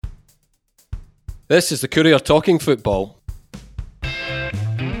This is the Courier Talking Football.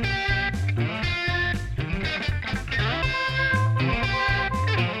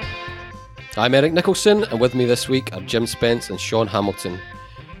 I'm Eric Nicholson, and with me this week are Jim Spence and Sean Hamilton.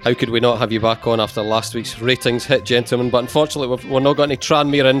 How could we not have you back on after last week's ratings hit, gentlemen? But unfortunately, we're not got any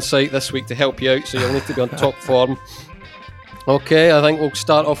Tranmere insight this week to help you out, so you'll need to be on top form. Okay, I think we'll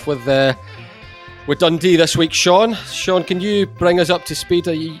start off with Dundee this week. Sean, can you bring us up to speed?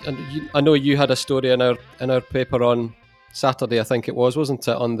 I know you had a story in our paper on Saturday, I think it was, wasn't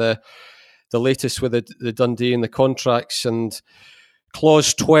it, on the latest with the Dundee and the contracts and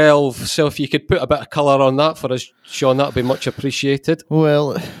Clause 12. So if you could put a bit of colour on that for us, Sean, that would be much appreciated.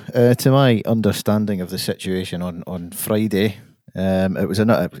 Well, to my understanding of the situation on Friday, it was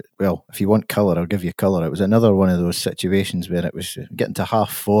another. Well, if you want colour, I'll give you colour. It was another one of those situations where it was getting to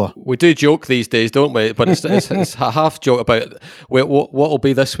 4:30. We do joke these days, don't we? But it's a half joke about what will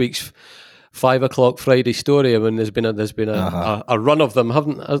be this week's 5 o'clock Friday story. I mean, there's been a run of them,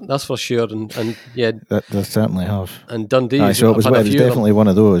 haven't? That's for sure. And yeah, they certainly have. And Dundee. So it was definitely one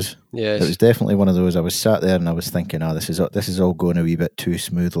of those. Yes, it was definitely one of those. I was sat there and I was thinking, this is all going a wee bit too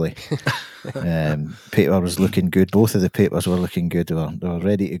smoothly. Paper was looking good. Both of the papers were looking good. They were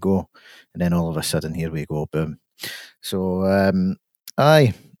ready to go, and then all of a sudden, here we go, boom. So,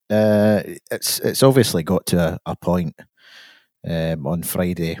 it's obviously got to a point. On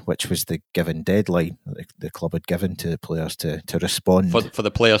Friday, which was the given deadline the club had given to the players to respond for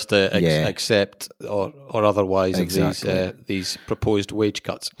the players to accept or otherwise exactly. of these proposed wage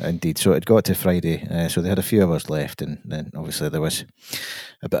cuts. Indeed, so it got to Friday, so they had a few hours left, and then obviously there was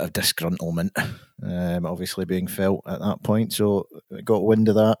a bit of disgruntlement, obviously being felt at that point. So I got wind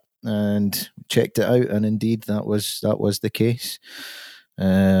of that and checked it out, and indeed that was the case.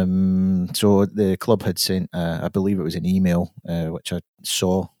 So the club had sent, I believe it was an email, which I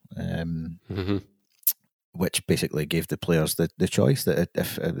saw, which basically gave the players the choice that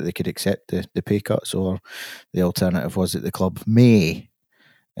if they could accept the pay cuts, or the alternative was that the club may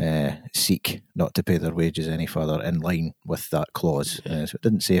seek not to pay their wages any further in line with that clause. So it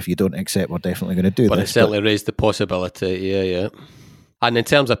didn't say if you don't accept, we're definitely going to do this. But it certainly raised the possibility, yeah. And in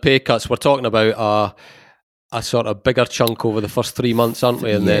terms of pay cuts, we're talking about a sort of bigger chunk over the first 3 months, aren't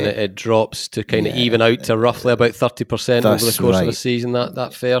we? And then it drops to kind of even out to roughly about 30% over the course of the season.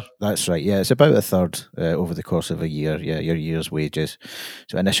 That fair? That's right, yeah. It's about a third over the course of a year, your year's wages.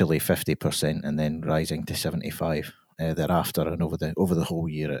 So initially 50% and then rising to 75% thereafter. And over the whole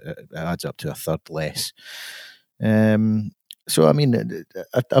year, it adds up to a third less. So, I mean,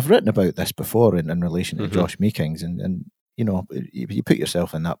 I've written about this before in relation to Josh Meekings, and you know, you put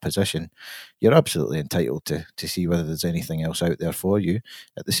yourself in that position, you're absolutely entitled to see whether there's anything else out there for you.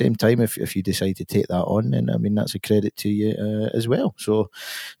 At the same time, if you decide to take that on, then I mean that's a credit to you as well. So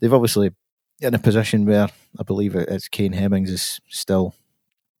they've obviously in a position where I believe it's Kane Hemmings is still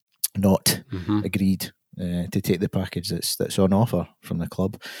not agreed to take the package that's on offer from the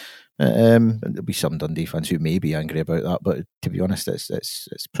club. There'll be some Dundee fans who may be angry about that, but to be honest,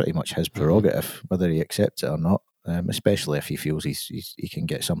 it's pretty much his prerogative whether he accepts it or not. Especially if he feels he can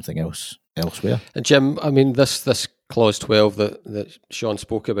get something else elsewhere. And Jim, I mean, this clause 12 that Sean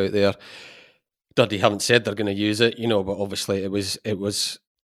spoke about there, Dundee haven't said they're going to use it, you know, but obviously it was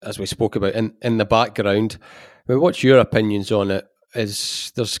as we spoke about in the background. I mean, what's your opinions on it? I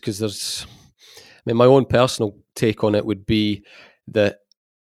mean, my own personal take on it would be that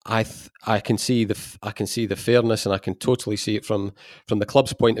I can see the fairness, and I can totally see it from the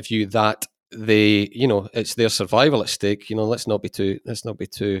club's point of view that it's their survival at stake. You know, let's not beat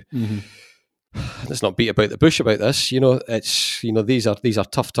about the bush about this. You know, it's, you know, these are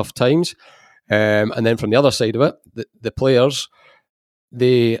tough times. And then from the other side of it, the players,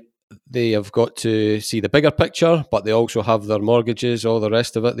 they have got to see the bigger picture, but they also have their mortgages, all the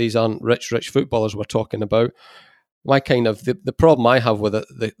rest of it. These aren't rich footballers we're talking about. My kind of the problem I have with it,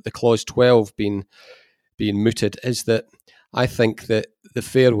 the clause 12 being mooted, is that I think that the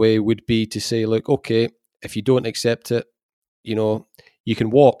fair way would be to say, look, okay, if you don't accept it, you know, you can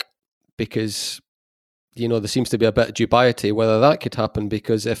walk, because, you know, there seems to be a bit of dubiety whether that could happen,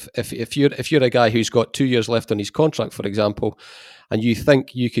 because if you're a guy who's got 2 years left on his contract, for example, and you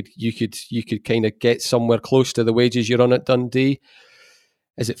think you could kind of get somewhere close to the wages you're on at Dundee,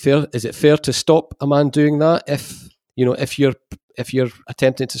 is it fair to stop a man doing that if you're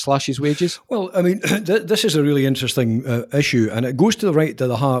attempting to slash his wages? Well, I mean, this is a really interesting issue, and it goes to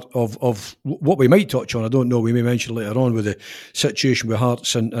the heart of what we might touch on. I don't know, we may mention later on with the situation with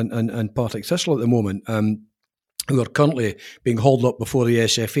Hearts and Partick Thistle at the moment. who are currently being hauled up before the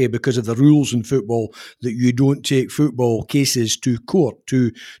SFA because of the rules in football that you don't take football cases to court,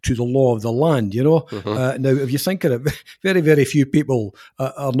 to the law of the land, you know. Mm-hmm. Now, if you think of it, very, very few people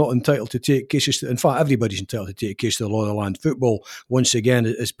are not entitled to take cases. In fact, everybody's entitled to take a case to the law of the land. Football, once again,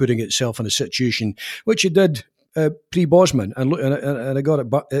 is putting itself in a situation which it did pre-Bosman, and I got it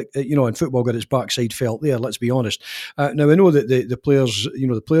back, and football got its backside felt there. Let's be honest. Now I know that the players,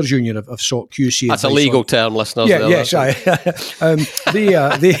 the players' union have sought QC. That's a legal term, listeners. Yeah, yes, I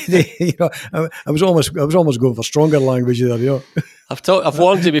was almost going for stronger language there. You know, I've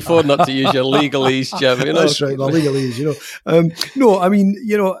warned you before not to use your legalese, Jim. You know? That's right, the legalese. No, I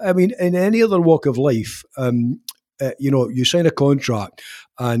mean, in any other walk of life, you sign a contract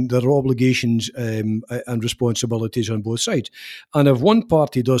and there are obligations and responsibilities on both sides. And if one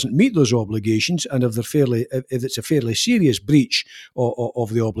party doesn't meet those obligations, and if it's a fairly serious breach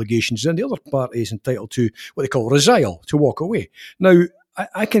of the obligations, then the other party is entitled to what they call resile, to walk away. Now,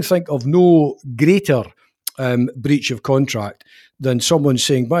 I can think of no greater breach of contract than someone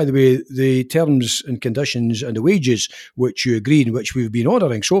saying, by the way, the terms and conditions and the wages which you agreed, which we've been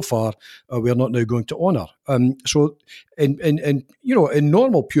honouring so far, we're not now going to honour. So, in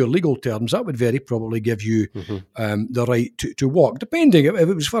normal pure legal terms, that would very probably give you the right to walk, depending if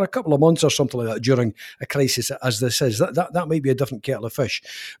it was for a couple of months or something like that during a crisis, as this is. That might be a different kettle of fish.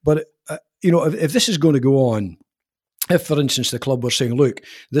 But if this is going to go on, if, for instance, the club were saying, look,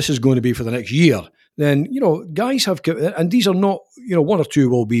 this is going to be for the next year, then, guys have, and these are not, one or two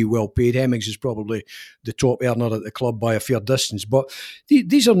will be well paid. Hemmings is probably the top earner at the club by a fair distance, but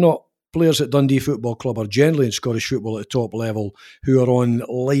these are not players at Dundee Football Club, or generally in Scottish football at the top level, who are on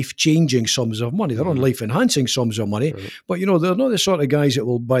life-changing sums of money. They're on life-enhancing sums of money, but they're not the sort of guys that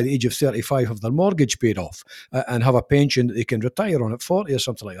will, by the age of 35, have their mortgage paid off and have a pension that they can retire on at 40 or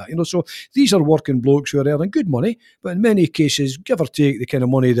something like that. So these are working blokes who are earning good money, but in many cases, give or take, the kind of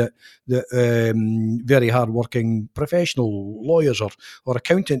money that very hard-working professional lawyers or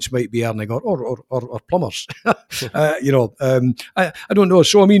accountants might be earning, or plumbers. I don't know.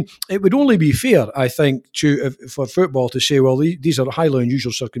 So, I mean, it would only be fair, I think, for football to say, well, these are highly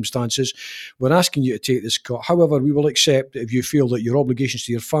unusual circumstances. We're asking you to take this cut. However, we will accept if you feel that your obligations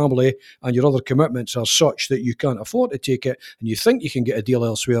to your family and your other commitments are such that you can't afford to take it and you think you can get a deal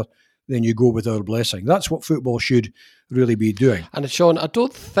elsewhere, then you go with our blessing. That's what football should really be doing. And Sean, I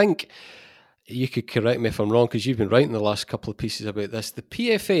don't think, you could correct me if I'm wrong, because you've been writing the last couple of pieces about this, the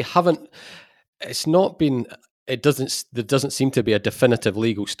PFA there doesn't seem to be a definitive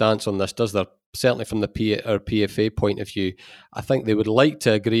legal stance on this, does there? Certainly from our PFA point of view. I think they would like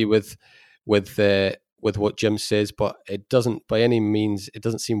to agree with what Jim says, but it doesn't, by any means, it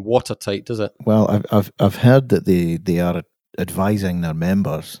doesn't seem watertight, does it? Well, I've heard that they are advising their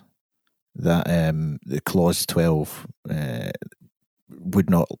members that the clause 12 would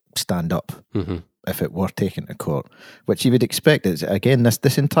not stand up if it were taken to court, which you would expect. It's, again,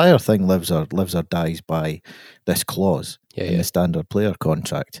 this entire thing lives or dies by this clause in the standard player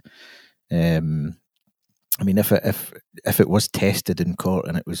contract. I mean, if it was tested in court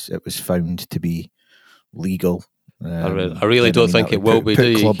and it was found to be legal, I really don't think it will be. Do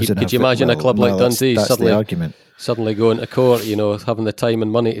you? Could you imagine a club like Dundee suddenly going to court? Having the time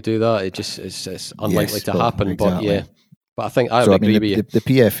and money to do that, it's unlikely to happen. Exactly. But but I think I would agree with you. The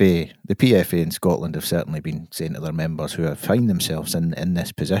PFA in Scotland have certainly been saying to their members who have found themselves in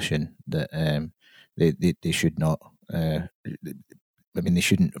this position that they should not. They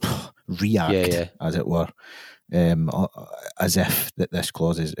shouldn't react, as it were, as if that this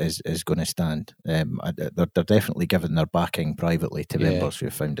clause is going to stand. They're definitely giving their backing privately to members who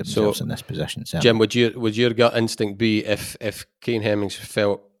have found themselves in this position. Certainly. Jim, would your gut instinct be if Cian Hemmings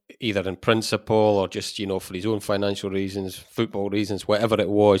felt, either in principle or just, for his own financial reasons, football reasons, whatever it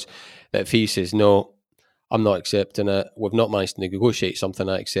was, that if he says, no, I'm not accepting it, we've not managed to negotiate something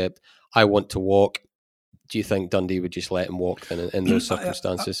I accept, I want to walk, do you think Dundee would just let him walk in those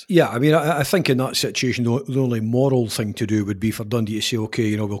circumstances? I think in that situation, the only moral thing to do would be for Dundee to say,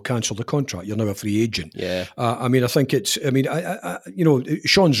 okay, we'll cancel the contract. You're now a free agent. Yeah. I think it's,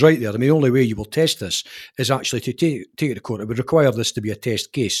 Sean's right there. The only way you will test this is actually to take it to court. It would require this to be a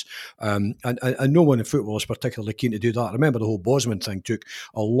test case. And no one in football is particularly keen to do that. I remember the whole Bosman thing took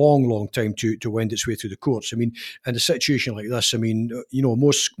a long, long time to wend its way through the courts. In a situation like this,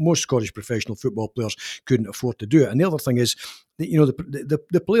 most Scottish professional football players couldn't afford to do it. And the other thing is,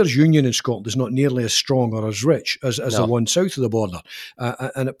 the players' union in Scotland is not nearly as strong or as rich as the one south of the border,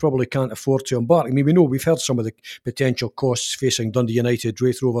 and it probably can't afford to embark. We've heard some of the potential costs facing Dundee United,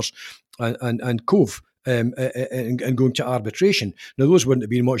 Raith Rovers, and Cove and going to arbitration. Now, those wouldn't have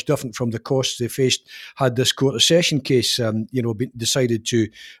been much different from the costs they faced had this Court of Session case, been decided to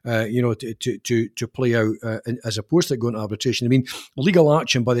play out as opposed to going to arbitration. I mean, legal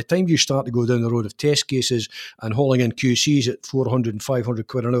action, by the time you start to go down the road of test cases and hauling in QCs at 400 and 500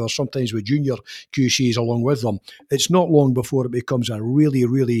 quid an hour, sometimes with junior QCs along with them, it's not long before it becomes a really,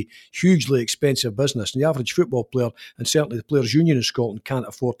 really hugely expensive business. And the average football player, and certainly the Players' Union in Scotland, can't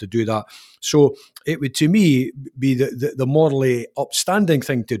afford to do that. So it would, to me, be the morally upstanding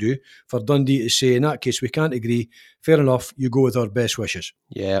thing to do for Dundee to say, in that case, we can't agree. Fair enough, you go with our best wishes.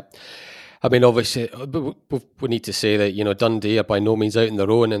 Yeah. I mean, obviously, we need to say that, Dundee are by no means out on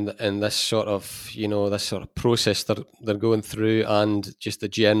their own in this sort of, this sort of process they're going through, and just the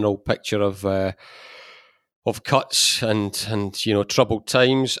general picture of cuts and troubled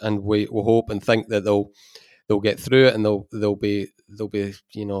times. And we hope and think that they'll get through it, and they'll be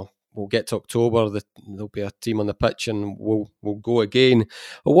we'll get to October, there'll be a team on the pitch, and we'll go again.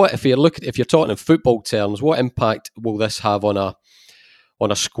 But what if you're talking in football terms? What impact will this have on a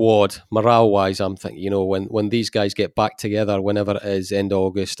squad, morale-wise? I'm thinking, when these guys get back together, whenever it is, end of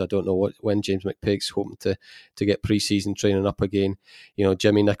August, I don't know when James McPake's hoping to get pre-season training up again.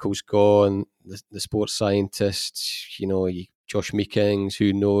 Jimmy Nicholl's gone, the sports scientist, Josh Meekings,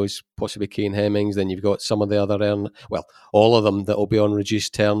 who knows, possibly Kane Hemmings. Then you've got some of the other, all of them that will be on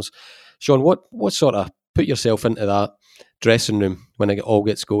reduced terms. Sean, what sort of, put yourself into that dressing room when it all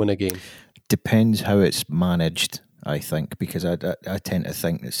gets going again? Depends how it's managed, I think, because I tend to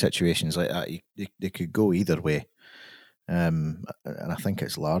think that situations like that, they could go either way. And I think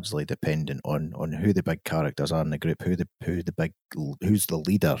it's largely dependent on who the big characters are in the group, who's the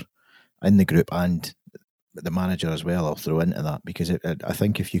leader in the group, and the manager as well. I'll throw into that, because I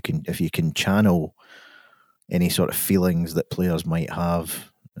think if you can channel any sort of feelings that players might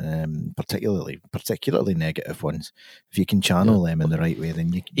have, particularly negative ones, if you can channel them in the right way,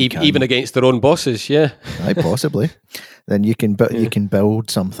 then you can, even against their own bosses, yeah, possibly. Then you can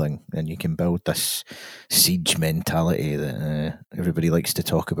build something, and you can build this siege mentality that everybody likes to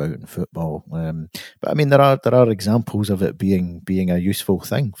talk about in football. But I mean, there are examples of it being a useful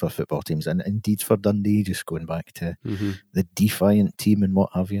thing for football teams, and indeed for Dundee, just going back to the defiant team and what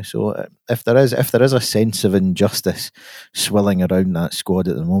have you. So if there is a sense of injustice swirling around that squad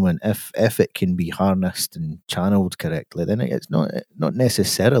at the moment, if it can be harnessed and channeled correctly, then it's not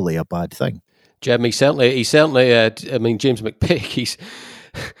necessarily a bad thing. Jim, he certainly. I mean, James McPake,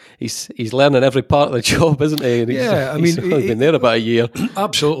 he's learning every part of the job, isn't he? And he's only been there about a year.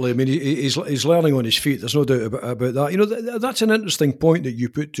 Absolutely. I mean, he's learning on his feet. There's no doubt about that. That's an interesting point that you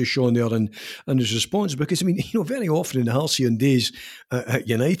put to Sean there in his response, because I mean, very often in the halcyon days at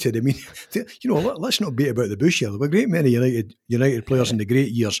United, I mean, let's not beat about the bush here. There were a great many United players in the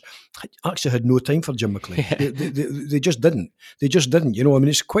great years actually had no time for Jim McLean. They just didn't. I mean,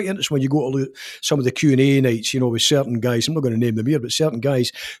 it's quite interesting when you go to some of the Q&A nights, with certain guys. I'm not going to name them here, but certain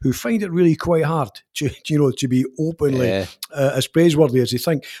guys who find it really quite hard to be openly as praiseworthy as they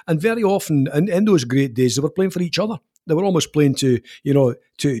think. And very often in those great days, they were playing for each other. They were almost playing to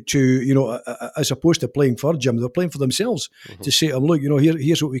as opposed to playing for Jim, they're playing for themselves to say to him, look,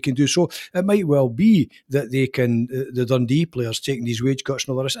 here's what we can do. So it might well be that they can, the Dundee players taking these wage cuts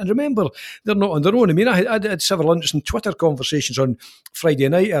and all the rest. And remember, they're not on their own. I mean, I had several interesting Twitter conversations on Friday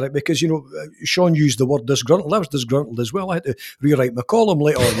night, Eric, because, Sean used the word disgruntled. I was disgruntled as well. I had to rewrite my column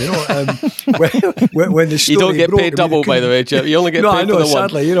later on, when the story you don't get broke, paid double, by the way, Jim. You only get paid for the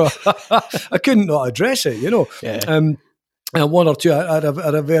sadly, I couldn't not address it, Yeah. And one or two, I had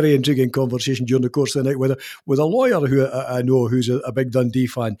a very intriguing conversation during the course of the night with a lawyer who I know, who's a big Dundee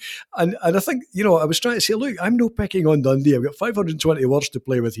fan. And I think, I was trying to say, look, I'm no picking on Dundee. I've got 520 words to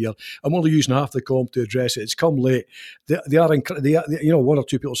play with here. I'm only using half the column to address it. It's come late. They are one or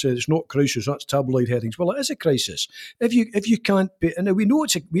two people say it's not crisis, that's tabloid headings. Well, it is a crisis. If you can't be, and we know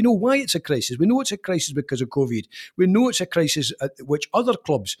why it's a crisis. We know it's a crisis because of COVID. We know it's a crisis which other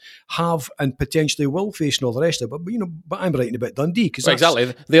clubs have and potentially will face and all the rest of it. But I'm writing about Dundee because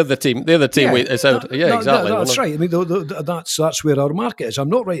exactly they're the team. It's out. Exactly. That's right. I mean, that's where our market is. I'm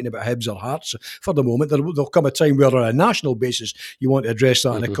not writing about Hibs or Hearts for the moment. There'll come a time where, on a national basis, you want to address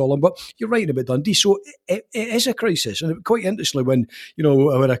that in a column. But you're writing about Dundee, so it is a crisis. And quite interestingly, when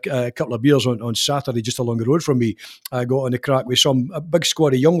I had a couple of beers on Saturday just along the road from me, I got on the crack with a big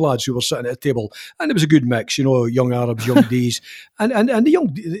squad of young lads who were sitting at a table, and it was a good mix. Young Arabs, young D's, and the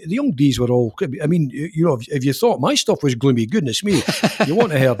young D's were all. I mean, if you thought my stuff was gloomy, goodness me, you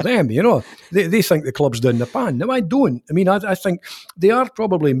want to hear them, they think the club's down the pan. Now, I don't. I mean, I think they are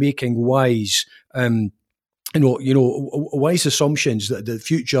probably making wise wise assumptions that the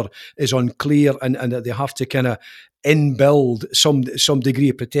future is unclear and that they have to kind of inbuild some degree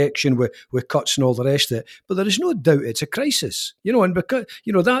of protection with cuts and all the rest of it. But there is no doubt it's a crisis, and because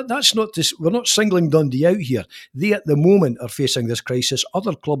that's not this, we're not singling Dundee out here. They at the moment are facing this crisis.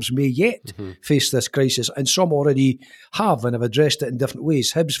 Other clubs may yet face this crisis, and some already have and have addressed it in different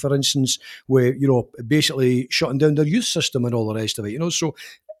ways. Hibs, for instance, where basically shutting down their youth system and all the rest of it. So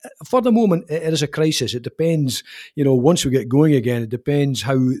for the moment, it is a crisis. It depends, once we get going again, it depends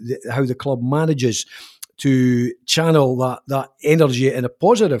how the club manages to channel that energy in a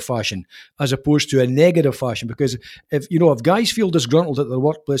positive fashion as opposed to a negative fashion. Because if guys feel disgruntled at their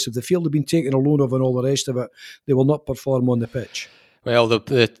workplace, if they feel they've been taken a loan of and all the rest of it, they will not perform on the pitch. Well,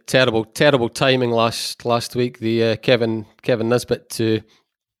 the terrible timing last week. The Kevin Nisbet to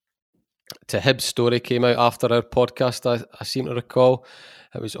Hibs story came out after our podcast. I seem to recall.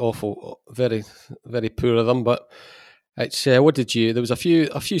 It was awful, very, very poor of them. But it's there was a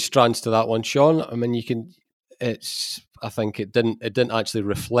few strands to that one, Sean. I mean, I think it didn't actually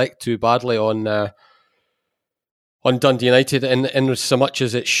reflect too badly on Dundee United in so much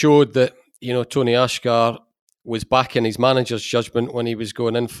as it showed that Tony Ashgar was back in his manager's judgment when he was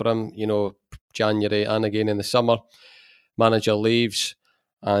going in for him. January and again in the summer, manager leaves,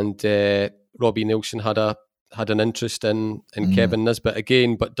 and Robbie Neilson had an interest in Kevin Nisbet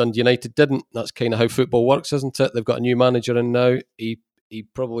again, but Dundee United didn't. That's kind of how football works, isn't it? They've got a new manager in now. He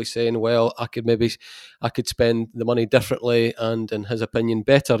probably saying, well, I could spend the money differently and, in his opinion,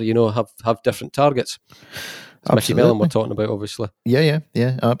 better, have different targets. It's Mickey Mellon we're talking about, obviously. Yeah,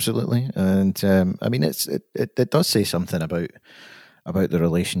 absolutely. And I mean, it does say something about the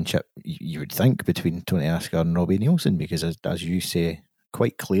relationship, you would think, between Tony Ashgar and Robbie Neilson, because as you say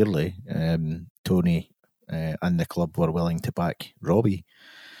quite clearly, Tony and the club were willing to back Robbie,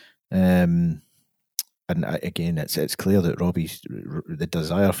 and again, it's clear that the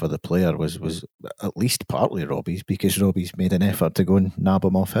desire for the player was at least partly Robbie's, because Robbie's made an effort to go and nab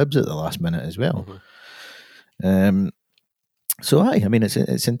him off Hibs at the last minute as well. I mean,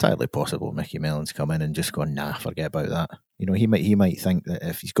 it's entirely possible Mickey Mellon's come in and just gone, nah, forget about that. He might think that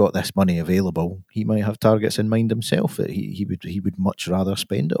if he's got this money available, he might have targets in mind himself that he would much rather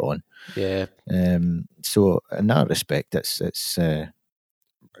spend it on. Yeah. So in that respect, it's I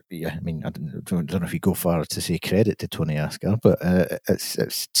mean, I don't know if you go far to say credit to Tony Ashgar, but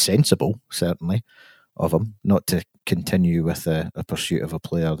it's sensible, certainly, of him not to continue with a pursuit of a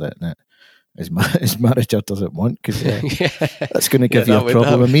player that his manager doesn't want, because that's going to give you a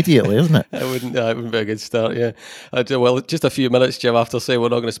problem immediately, isn't it? It wouldn't be a good start. Yeah. Well, just a few minutes, Jim. After saying we're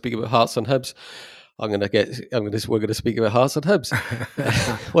not going to speak about Hearts and Hibs, we're going to speak about Hearts and Hibs.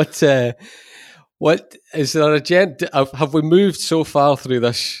 What is there agenda? Have we moved so far through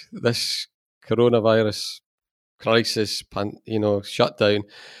this coronavirus crisis, shutdown?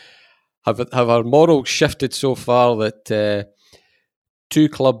 Have our morals shifted so far that two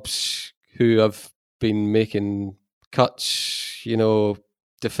clubs who have been making cuts,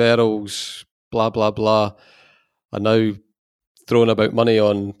 deferrals, blah blah blah, are now throwing about money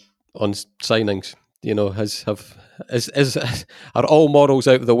on signings? Are all morals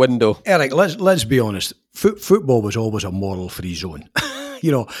out the window? Eric, let's be honest. Football was always a moral-free zone.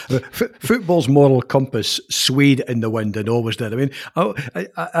 Football's moral compass swayed in the wind and always did. I mean,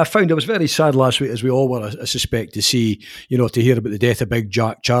 I found it was very sad last week, as we all were, I suspect, to see, to hear about the death of Big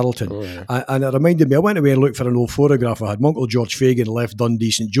Jack Charlton. Oh, yeah. And it reminded me, I went away and looked for an old photograph I had. My Uncle George Fagan left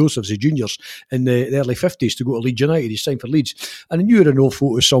Dundee St Joseph's, the juniors, in the early 50s to go to Leeds United. He's signed for Leeds. And I knew an old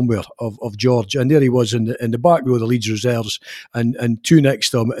photo somewhere of George. And there he was in the back row of the Leeds reserves, and two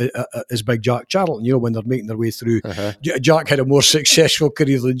next to him is Big Jack Charlton, when they're making their way through. Uh-huh. Jack had a more successful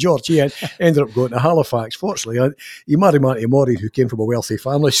career than George. He ended up going to Halifax. Fortunately, he married Matty Murray, who came from a wealthy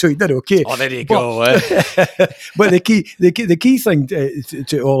family, so he did okay. Oh, there you go. But the key thing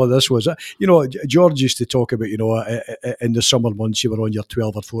to all of this was, George used to talk about, in the summer months you were on your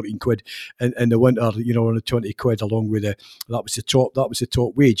 12 or 14 quid, and in the winter, on the 20 quid, along with that was the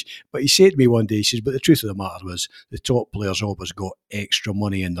top wage. But he said to me one day, he says, but the truth of the matter was, the top players always got extra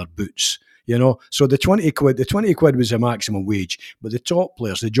money in their boots. So the 20 quid was the maximum wage, but the top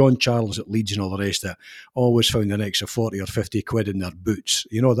players, the John Charles at Leeds and all the rest of it, always found an extra 40 or 50 quid in their boots.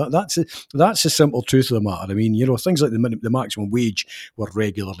 That's the simple truth of the matter. I mean, things like the maximum wage were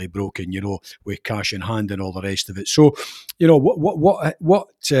regularly broken, with cash in hand and all the rest of it. So, what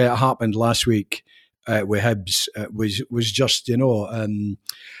happened last week with Hibs was just,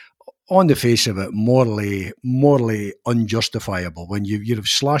 on the face of it, morally unjustifiable when you've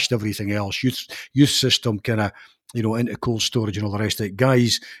slashed everything else. Youth system kind of into cold storage and all the rest of it.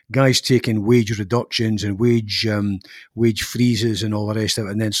 Guys taking wage reductions and wage freezes and all the rest of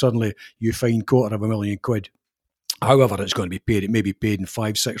it, and then suddenly you find £250,000. However, it's going to be paid. It may be paid in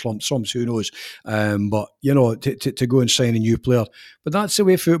 5-6 lump sums. Who knows? But to go and sign a new player. But that's the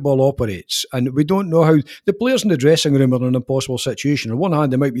way football operates, and we don't know how the players in the dressing room are in an impossible situation. On one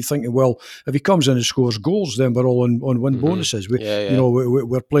hand, they might be thinking, well, if he comes in and scores goals, then we're all on win bonuses.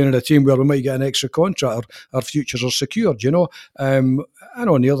 We're playing in a team where we might get an extra contract. Our futures are secured. And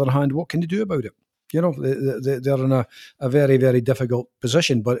on the other hand, what can you do about it? They're in a very, very difficult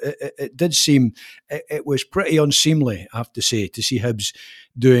position. But it did seem, it was pretty unseemly, I have to say, to see Hibs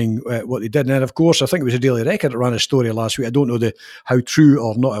doing what they did. And of course, I think it was a Daily Record that ran a story last week. I don't know how true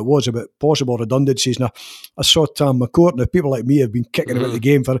or not it was about possible redundancies. Now, I saw Tam McCourt. Now, people like me have been kicking about the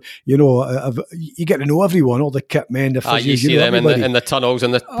game for, you get to know everyone, all the kit men, the physios, you see them in the tunnels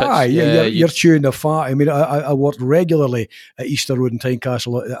and the pitch. You're chewing the fat. I mean, I worked regularly at Easter Road in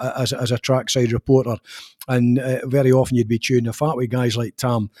Tynecastle as a trackside reporter. And very often you'd be chewing the fat with guys like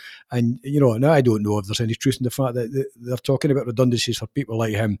Tam. And, now I don't know if there's any truth in the fact that they're talking about redundancies for people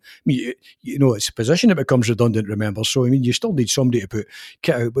like him. I mean, it's a position that becomes redundant, remember. So, I mean, you still need somebody to put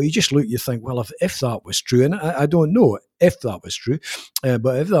kit out. But you just look, you think, well, if that was true, and I don't know if that was true,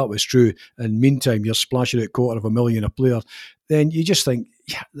 but if that was true, and meantime you're splashing out £250,000 a player, then you just think,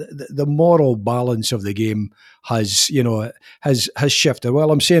 the moral balance of the game has shifted. Well,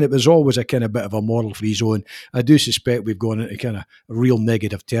 I'm saying it was always a kind of bit of a moral free zone. I do suspect we've gone into kind of real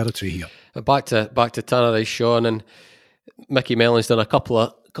negative territory here. Back to Tannadice, Sean, and Mickey Mellon's done a couple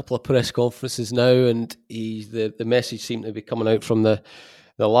of press conferences now, and the message seemed to be coming out from the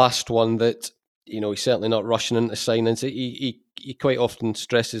last one that he's certainly not rushing into signings. He quite often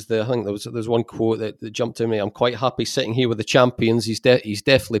stresses I think there's one quote that jumped to me. I'm quite happy sitting here with the champions. He's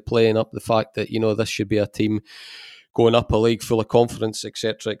definitely playing up the fact that this should be a team going up a league full of confidence,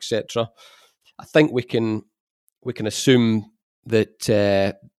 etc., etc. I think we can assume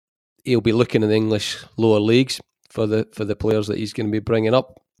that he'll be looking in the English lower leagues for the players that he's going to be bringing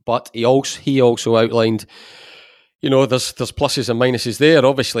up. But he also outlined, there's pluses and minuses there.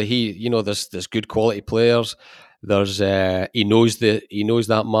 Obviously, there's good quality players. There's he knows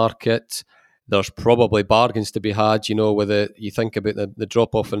that market. There's probably bargains to be had. You think about the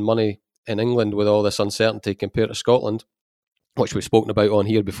drop off in money in England with all this uncertainty compared to Scotland, which we've spoken about on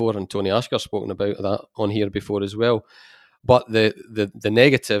here before, and Tony Asker's spoken about that on here before as well. But the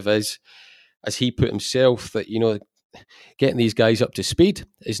negative is, as he put himself, that getting these guys up to speed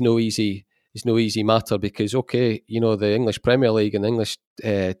is no easy matter, because the English Premier League and the English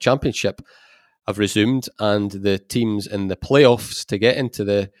Championship have resumed, and the teams in the playoffs to get into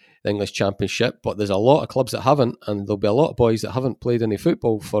the English Championship, but there's a lot of clubs that haven't, and there'll be a lot of boys that haven't played any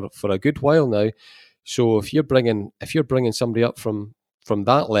football for a good while now. So if you're bringing somebody up from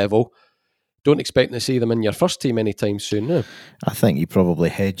that level, don't expect to see them in your first team anytime soon. No, I think you probably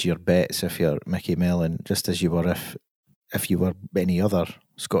hedge your bets if you're Mickey Mellon, just as you were if you were any other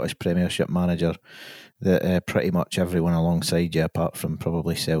Scottish Premiership manager, that pretty much everyone alongside you, apart from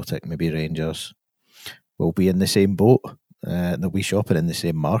probably Celtic, maybe Rangers, will be in the same boat. They'll be shopping in the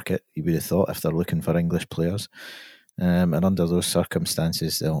same market, you would have thought, if they're looking for English players. And under those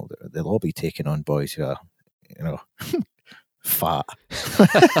circumstances, they'll all be taking on boys who are, fat,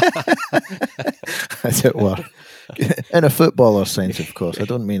 as it were. In a footballer sense, of course. I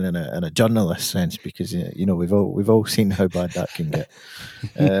don't mean in a journalist sense, because we've all seen how bad that can get.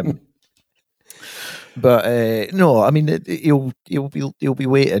 But no, I mean, you'll be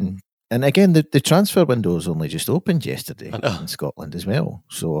waiting. And again, the transfer window has only just opened yesterday in Scotland as well.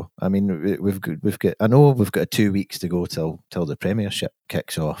 So I mean, we've got. I know we've got 2 weeks to go till the Premiership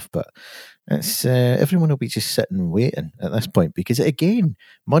kicks off, but it's everyone will be just sitting waiting at this point, because again,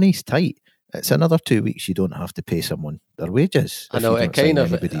 money's tight. It's another 2 weeks you don't have to pay someone their wages. I know it kind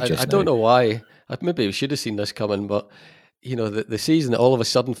of. I don't know why. Maybe we should have seen this coming, but. The season all of a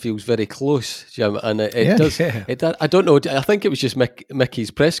sudden feels very close, Jim, and it does. I don't know. I think it was just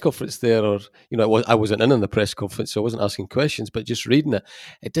Mickey's press conference there, or I wasn't in on the press conference, so I wasn't asking questions, but just reading it,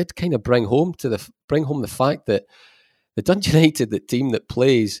 it did kind of bring home the fact that the Dundee United, the team that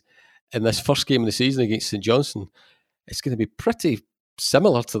plays in this first game of the season against St Johnstone, it's going to be pretty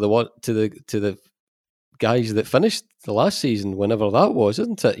similar to the guys that finished the last season, whenever that was,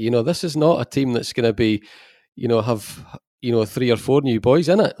 isn't it? This is not a team that's going to be, have 3 or 4 new boys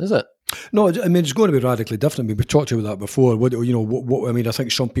in it, is it? No, I mean, it's going to be radically different. I mean, we talked about that before. I mean, I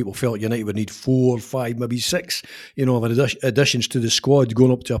think some people felt United would need 4, 5, maybe 6, of additions to the squad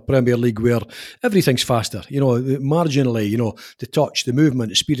going up to a Premier League where everything's faster. Marginally, the touch, the movement,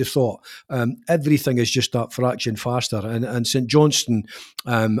 the speed of thought, everything is just that fraction faster. And St Johnstone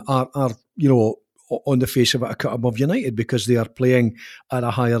are on the face of it, a cut above United because they are playing at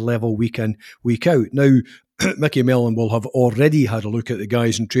a higher level week in, week out. Now, Mickey Mellon will have already had a look at the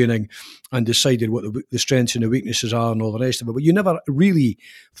guys in training and decided what the strengths and the weaknesses are and all the rest of it. But you never really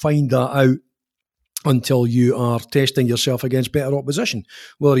find that out until you are testing yourself against better opposition.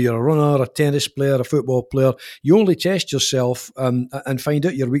 Whether you're a runner, a tennis player, a football player, you only test yourself and find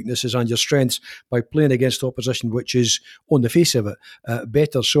out your weaknesses and your strengths by playing against opposition, which is, on the face of it,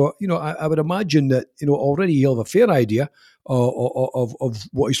 better. So, I would imagine that, already he'll have a fair idea of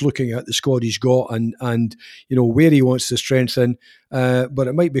what he's looking at, the squad he's got, and where he wants to strengthen. But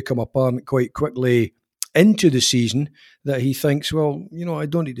it might become apparent quite quickly into the season that he thinks, well, I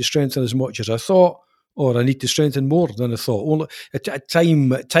don't need to strengthen as much as I thought, or I need to strengthen more than I thought.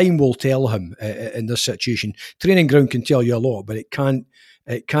 Time will tell him in this situation. Training ground can tell you a lot, but it can't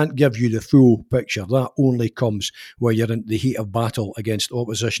give you the full picture. That only comes where you're in the heat of battle against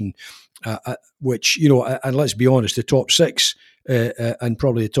opposition, which, and let's be honest, the top 6 and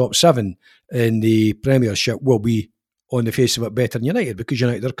probably the top 7 in the Premiership will be, on the face of it, better than United, because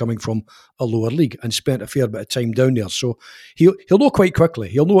United are coming from a lower league and spent a fair bit of time down there. So he'll know quite quickly.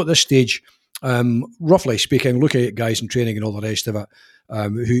 He'll know at this stage, roughly speaking, looking at guys in training and all the rest of it,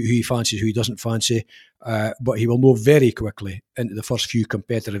 who he fancies, who he doesn't fancy, but he will know very quickly into the first few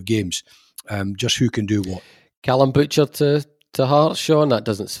competitive games just who can do what. Callum Butcher to Hearts, Sean, that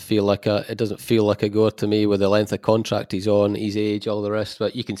doesn't feel like a goer to me with the length of contract he's on, his age, all the rest of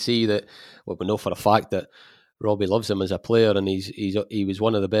it. You can see that, well, we know for a fact that Robbie loves him as a player, and he was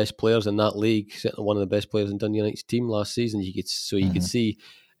one of the best players in that league, certainly one of the best players in Dundee United's team last season. You could see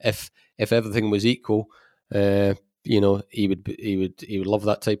if everything was equal, he would love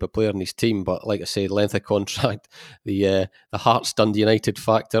that type of player in his team. But like I say, length of contract, the Hearts Dundee United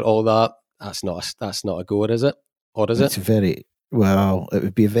factor, all that, that's not a goer, is it? Or is it? It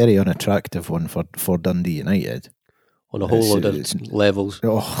would be a very unattractive one for Dundee United. On a whole load of levels.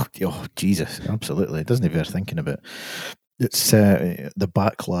 Oh, Jesus, absolutely. It doesn't even bear thinking about. It's the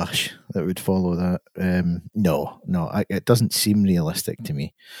backlash that would follow that. It doesn't seem realistic to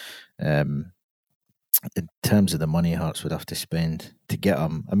me. In terms of the money Hearts would have to spend to get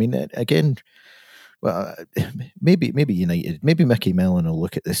him. I mean, again, well, maybe United, maybe Mickey Mellon will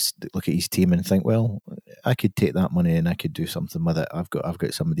look at his team and think, well, I could take that money and I could do something with it. I've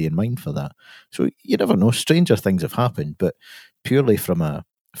got somebody in mind for that. So you never know. Stranger things have happened, but purely from a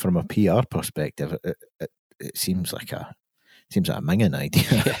PR perspective, it seems like a minging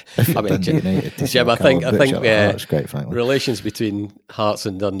idea. I mean, Jim, I think relations between Hearts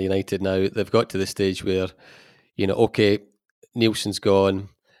and Dundee United now, they've got to the stage where, okay, Nielsen's gone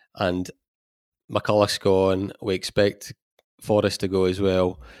and McCullough's gone. We expect Forrest to go as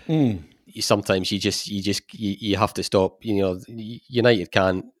well. Sometimes you have to stop. United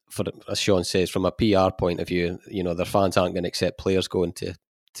can't, as Sean says, from a PR point of view, their fans aren't going to accept players going to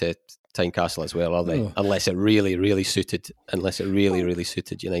Tynecastle as well, are they? Oh. Unless it really, really suited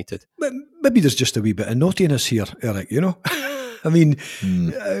United. But maybe there's just a wee bit of naughtiness here, Eric. I mean,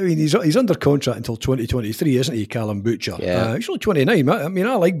 he's under contract until 2023, isn't he, Callum Butcher? Yeah. He's only 29. I mean,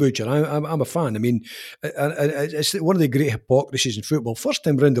 I like Butcher. I'm a fan. I mean, it's one of the great hypocrisies in football. First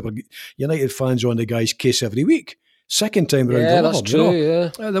time round, there were United fans on the guy's case every week. Second time round, that's true.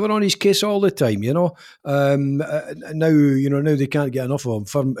 They were on his case all the time. Now they can't get enough of him.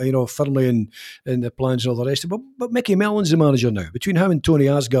 Firmly in the plans and all the rest of it. But Mickey Mellon's the manager now. Between him and Tony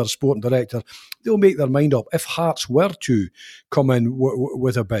Asgard, sporting director, they'll make their mind up if Hearts were to come in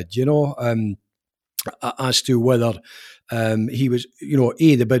with a bid. As to whether he was,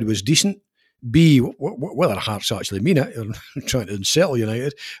 A, the bid was decent. B, whether Hearts actually mean it, or trying to unsettle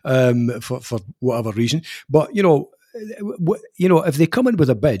United for whatever reason. But if they come in with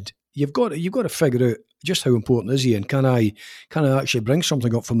a bid, you've got to figure out just how important is he, and can I actually bring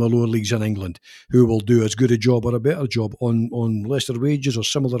something up from the lower leagues in England who will do as good a job or a better job on lesser wages or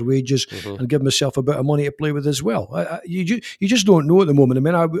similar wages, and give myself a bit of money to play with as well. You just don't know at the moment. I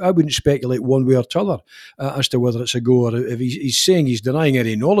mean, I wouldn't speculate one way or t'other as to whether it's a go, or if he's saying he's denying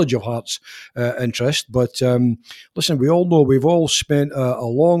any knowledge of Hearts' interest. But listen, we all know, we've all spent a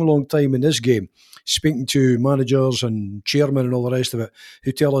long, long time in this game speaking to managers and chairmen and all the rest of it,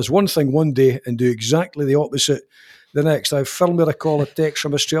 who tell us one thing one day and do exactly the opposite the next. I firmly recall a text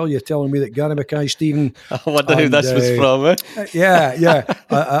from Australia telling me that Gary Mackay-Steven. I wonder who this was from. Yeah,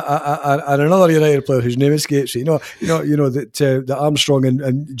 and another United player whose name escapes me. That Armstrong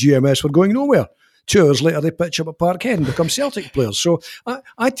and GMS were going nowhere. 2 hours later, they pitch up at Parkhead and become Celtic players. So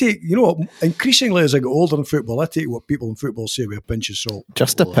I take, increasingly as I get older in football, I take what people in football say with a pinch of salt.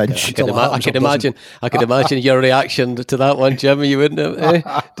 Just a pinch. I could imagine your reaction to that one, Jimmy. You wouldn't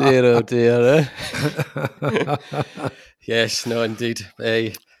have. Dear, oh dear. Yes, no, indeed.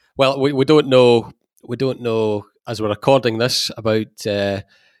 Well, we don't know. We don't know as we're recording this about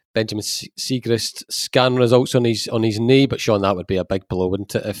Benjamin Siegrist scan results on his knee, but Sean, that would be a big blow,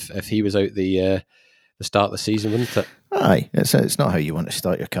 wouldn't it? If he was out the start of the season, wouldn't it? Aye, it's not how you want to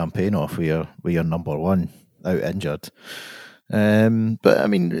start your campaign off with your number one out injured. But I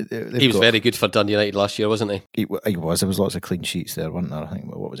mean, he was very good for Dundee United last year, wasn't he? He was. There was lots of clean sheets there, weren't there? I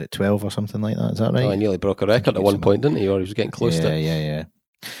think, what was it, 12 or something like that? Is that right? Oh, he nearly broke a record at one point, didn't he? Or he was getting close to it.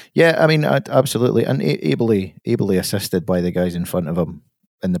 Yeah, I mean, absolutely, and ably assisted by the guys in front of him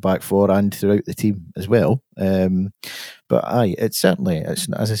in the back four and throughout the team as well. But it's certainly, as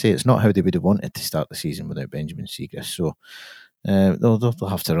I say, it's not how they would have wanted to start the season without Benjamin Siegrist. So they'll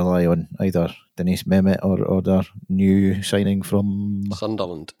have to rely on either Dennis Mehmet or their new signing from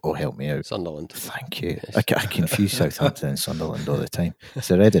Sunderland. Oh, help me out. Sunderland. Thank you. Yes. I confuse Southampton and Sunderland all the time. It's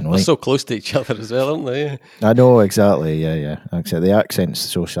the red and white. They're so close to each other as well, aren't they? I know, exactly. Yeah. Actually, the accent's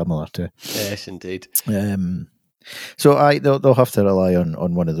so similar too. Yes, indeed. So they'll have to rely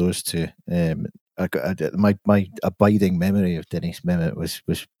on one of those two. My abiding memory of Dennis Mehmet was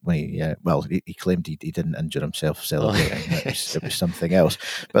when he claimed he didn't injure himself celebrating. It was something else,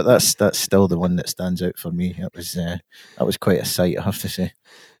 but that's still the one that stands out for me. That was quite a sight, I have to say.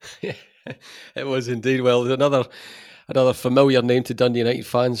 Yeah, it was indeed. Well, another familiar name to Dundee United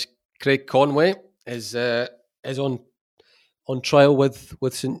fans, Craig Conway, is on trial with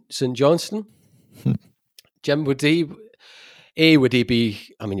St Johnstone. Jim, would he be?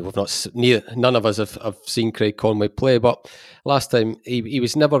 I mean, none of us have seen Craig Conway play, but last time he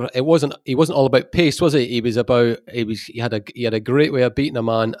was never. He wasn't all about pace, was he? He had a great way of beating a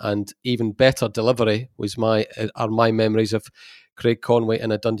man, and even better delivery are my memories of Craig Conway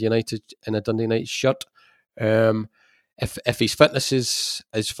in a Dundee United shirt. If his fitness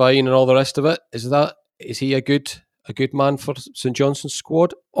is fine and all the rest of it, is he a good man for St Johnstone's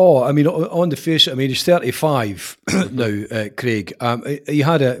squad? Oh, I mean, on the face, I mean, he's 35 now, Craig. He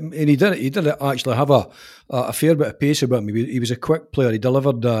did actually have a fair bit of pace about him. He was a quick player. He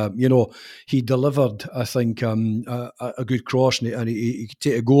delivered, I think, a good cross, and he could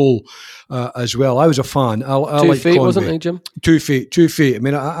take a goal as well. I was a fan. I 2 feet, Conway. Wasn't he, Jim? 2 feet. 2 feet. I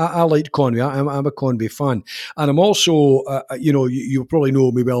mean, I liked Conway. I'm a Conway fan, and I'm also, you probably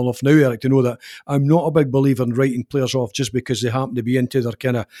know me well enough now, Eric, to know that I'm not a big believer in writing players off just because they happen to be into their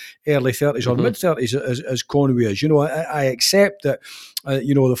kind of early 30s or mid 30s as Conway is. I accept that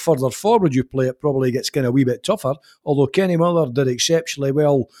the further forward you play, it probably gets kind of a wee bit tougher, although Kenny Miller did exceptionally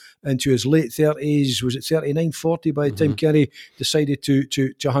well into his late 30s. Was it 39, 40 by the time Kenny decided to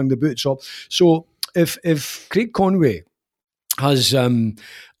hang the boots up? So if Craig Conway has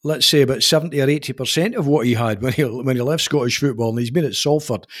let's say about 70 or 80% of what he had when he left Scottish football, and he's been at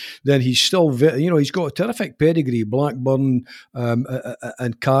Salford, then he's still he's got a terrific pedigree. Blackburn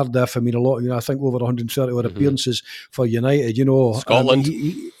and Cardiff. I mean, a lot. I think over 130 odd appearances for United. Scotland.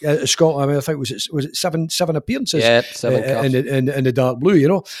 Scotland. I mean, I think was it seven appearances? Yeah, 7 in the dark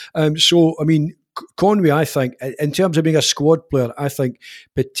blue. So I mean, Conway, I think, in terms of being a squad player, I think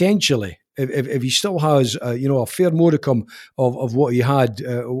potentially, if he still has, a fair modicum of what he had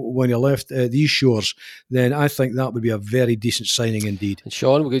when he left these shores, then I think that would be a very decent signing indeed. And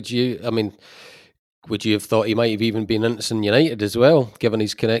Sean, would you have thought he might have even been into St United as well, given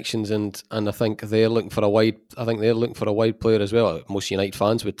his connections? And I think they're looking for a wide. I think they're looking for a wide player as well. Most United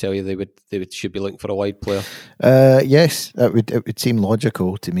fans would tell you they should be looking for a wide player. Yes, it would seem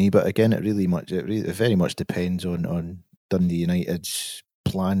logical to me, but again, it very much depends on Dundee United's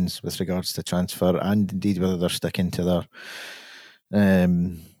plans with regards to transfer, and indeed whether they're sticking to their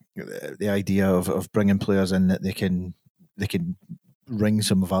the idea of bringing players in that they can wring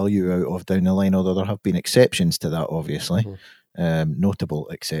some value out of down the line, although there have been exceptions to that, obviously. Notable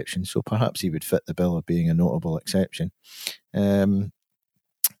exceptions, so perhaps he would fit the bill of being a notable exception. In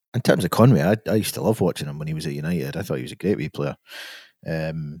terms of Conway, I used to love watching him when he was at United. I thought he was a great wee player.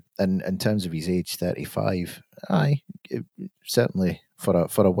 And in terms of his age, 35, aye, certainly for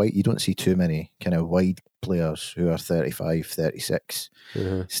a wide, you don't see too many kind of wide players who are 35, 36,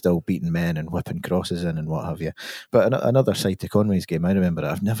 still beating men and whipping crosses in and what have you. But another side to Conway's game, I remember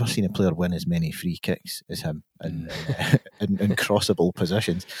I've never seen a player win as many free kicks as him in crossable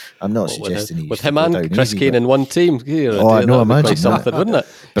positions. I'm not suggesting he's with him and Chris Kane in one team. I know, imagine something, wouldn't it?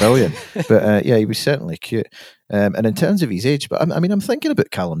 Brilliant. But yeah, he was certainly cute. And in terms of his age, but I mean, I'm thinking about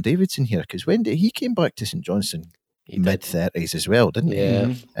Callum Davidson here, because when he came back to St Johnstone, mid-30s as well, didn't he?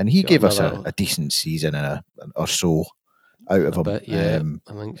 Yeah. And he gave us a decent season or so out of him. Bit, yeah,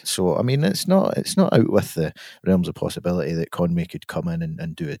 I think. So, I mean, it's not out with the realms of possibility that Conway could come in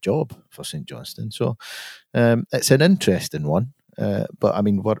and do a job for St Johnstone. So, it's an interesting one. But I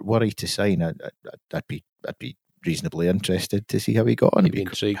mean, were he to sign, I'd be reasonably interested to see how he got on. You'd be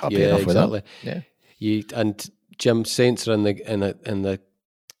intrigued. Happy enough exactly. With that. Yeah. And Jim, Saints are in the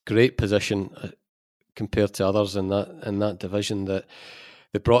great position compared to others in that division, that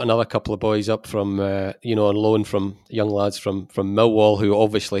they brought another couple of boys up from on loan, from young lads from Millwall, who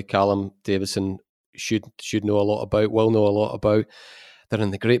obviously Callum Davidson should know a lot about, will know a lot about. They're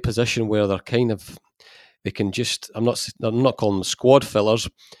in the great position where they can just, I'm not calling them squad fillers,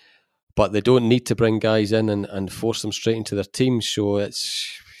 but they don't need to bring guys in and force them straight into their team. So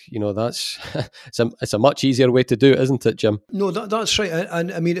it's, that's it's a much easier way to do it, isn't it, Jim? No, that's right.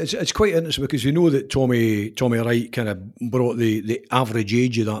 And I mean, it's quite interesting, because we know that Tommy Wright kind of brought the average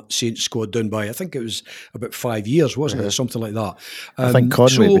age of that Saints squad down by, I think it was about 5 years, wasn't it? Something like that. I think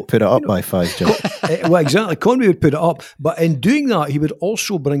Conway would put it up by 5, Jim. Well, exactly. Conway would put it up, but in doing that, he would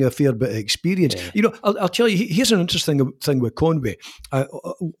also bring a fair bit of experience. Yeah. I'll tell you, here's an interesting thing with Conway.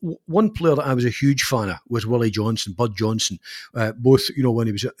 One player that I was a huge fan of was Willie Johnson, Bud Johnson, both, when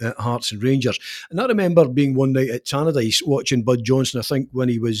he was at Hearts and Rangers. And I remember being one night at Tannadice watching Bud Johnson, I think when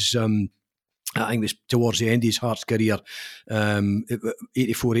he was, I think it was towards the end of his Hearts career, 84,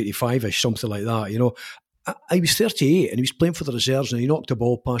 85-ish, something like that, I was 38 and he was playing for the reserves, and he knocked a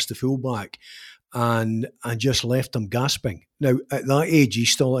ball past the fullback and just left him gasping. Now, at that age,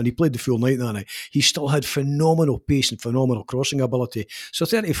 and he played the full night that night, he still had phenomenal pace and phenomenal crossing ability. So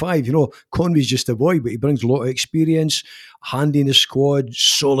 35, Conway's just a boy, but he brings a lot of experience, handy in the squad,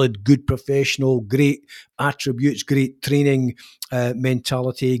 solid, good professional, great attributes, great training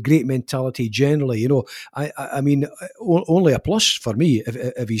mentality, great mentality generally. I mean, only a plus for me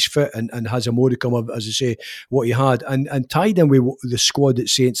if he's fit and has a modicum of, as I say, what he had, and tied in with the squad that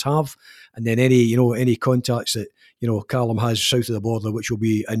Saints have, and then any contacts that Callum has south of the border, which will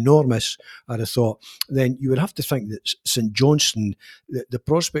be enormous, I'd have thought, then you would have to think that St Johnstone, the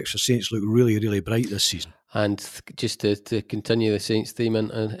prospects for Saints look really, really bright this season. And just to continue the Saints theme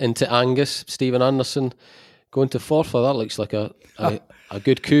into Angus, Stephen Anderson going to Forfar, that looks like a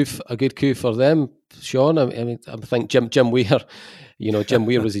good coup for them, Sean. I think Jim Weir, Jim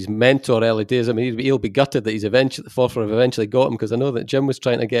Weir was his mentor early days. I mean, he'll be gutted that Forfar have eventually got him, because I know that Jim was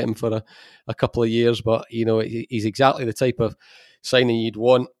trying to get him for a couple of years, but he's exactly the type of signing you'd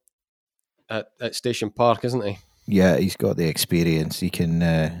want at Station Park, isn't he? Yeah, he's got the experience. He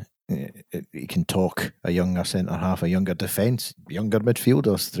can talk a younger centre half, a younger defence, younger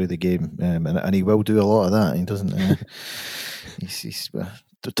midfielders through the game, and he will do a lot of that. He doesn't.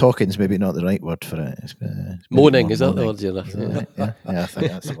 Talking's maybe not the right word for it. It's moaning, is that the word you're looking? Yeah, I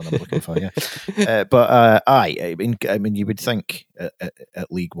think that's the one I'm looking for. Yeah, but I mean, you would think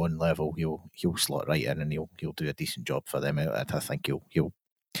at League One level he'll slot right in and he'll do a decent job for them. I think he'll.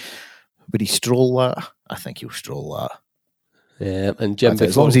 Would he stroll that? I think he'll stroll that. Yeah, and Jim,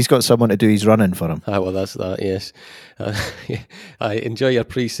 as long as he's got someone to do his running for him. Well, that's that. Yes, I enjoy your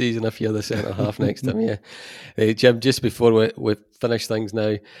pre-season if you're the centre half next time. Yeah, Jim. Just before we finish things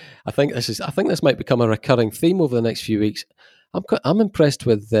now, I think this might become a recurring theme over the next few weeks. I'm impressed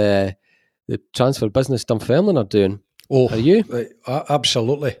with the transfer business Dunfermline are doing. Oh, are you?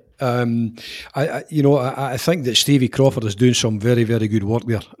 Absolutely. I think that Stevie Crawford is doing some very, very good work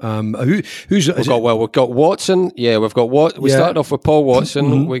there. We've got Watson. Yeah, we've got We started off with Paul Watson.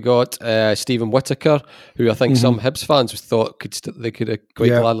 Mm-hmm. We got Stephen Whittaker, who I think some Hibs fans thought they could have quite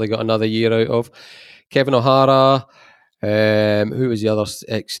gladly got another year out of. Kevin O'Hara. Who was the other?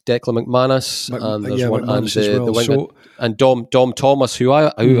 Declan McManus, and there's one, and and Dom Thomas, who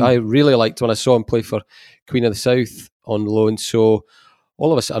I really liked when I saw him play for Queen of the South on loan. So.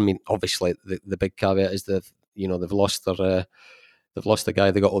 All of us, I mean, obviously, the big caveat is they've lost the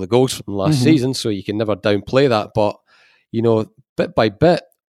guy they got all the goals from last season, so you can never downplay that. But bit by bit,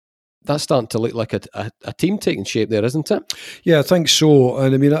 that's starting to look like a team taking shape there, isn't it? Yeah, I think so.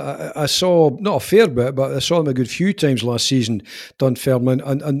 And I mean, I saw, not a fair bit, but I saw them a good few times last season, Dunfermline.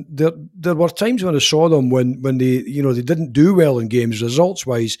 And there were times when I saw them when they, they didn't do well in games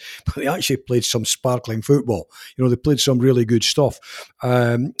results-wise, but they actually played some sparkling football. They played some really good stuff.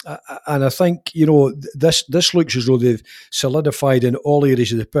 And I think, this looks as though they've solidified in all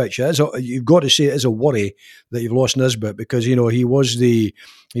areas of the pitch. You've got to say it is a worry that you've lost Nisbet, because, he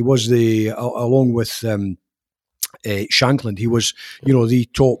was the along with Shankland, he was the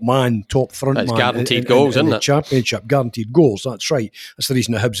top front that's man. Guaranteed goals, isn't the it? Championship, guaranteed goals. That's right. That's the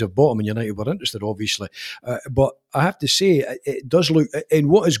reason the Hibs have bottom and United were interested, obviously. But I have to say, it does look, in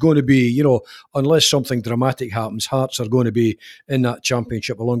what is going to be, unless something dramatic happens, Hearts are going to be in that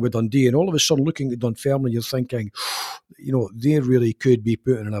Championship along with Dundee. And all of a sudden, looking at Dunfermline, you're thinking, they really could be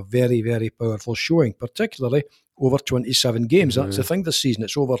putting in a very, very powerful showing, particularly over 27 games. That's the thing this season.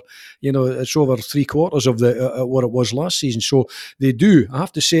 It's over, it's over 3/4 of the what it was last season. So they do. I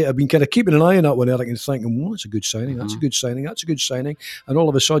have to say, I've been kind of keeping an eye on that one, Eric, and thinking, that's a good signing. That's a good signing. That's a good signing. And all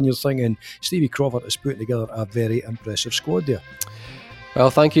of a sudden, you're thinking, Stevie Crawford is putting together a very impressive squad there. Well,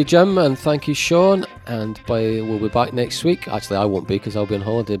 thank you, Jim, and thank you, Sean. And we'll be back next week. Actually, I won't be because I'll be on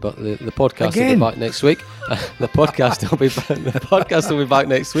holiday. But the podcast will be back next week. The podcast will be back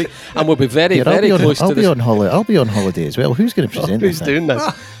next week, and we'll be very close to this. I'll be on holiday as well. Who's going to present? Who's doing this?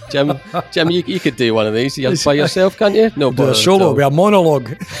 Jim, you could do one of these by yourself, can't you? No, do a solo. It'll be a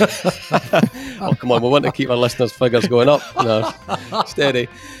monologue. Oh, come on, we want to keep our listeners' figures going up. No, steady.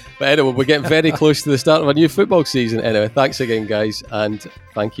 But anyway, we're getting very close to the start of a new football season. Anyway, thanks again, guys, and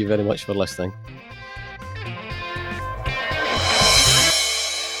thank you very much for listening.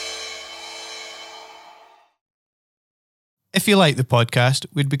 If you like the podcast,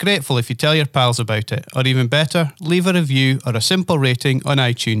 we'd be grateful if you tell your pals about it, or even better, leave a review or a simple rating on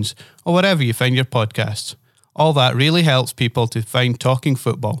iTunes or wherever you find your podcasts. All that really helps people to find Talking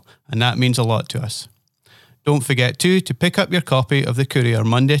Football, and that means a lot to us. Don't forget to pick up your copy of The Courier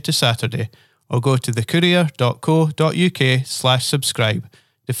Monday to Saturday, or go to thecourier.co.uk/subscribe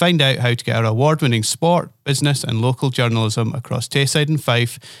to find out how to get our award-winning sport, business and local journalism across Tayside and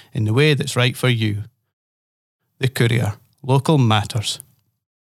Fife in the way that's right for you. The Courier. Local matters.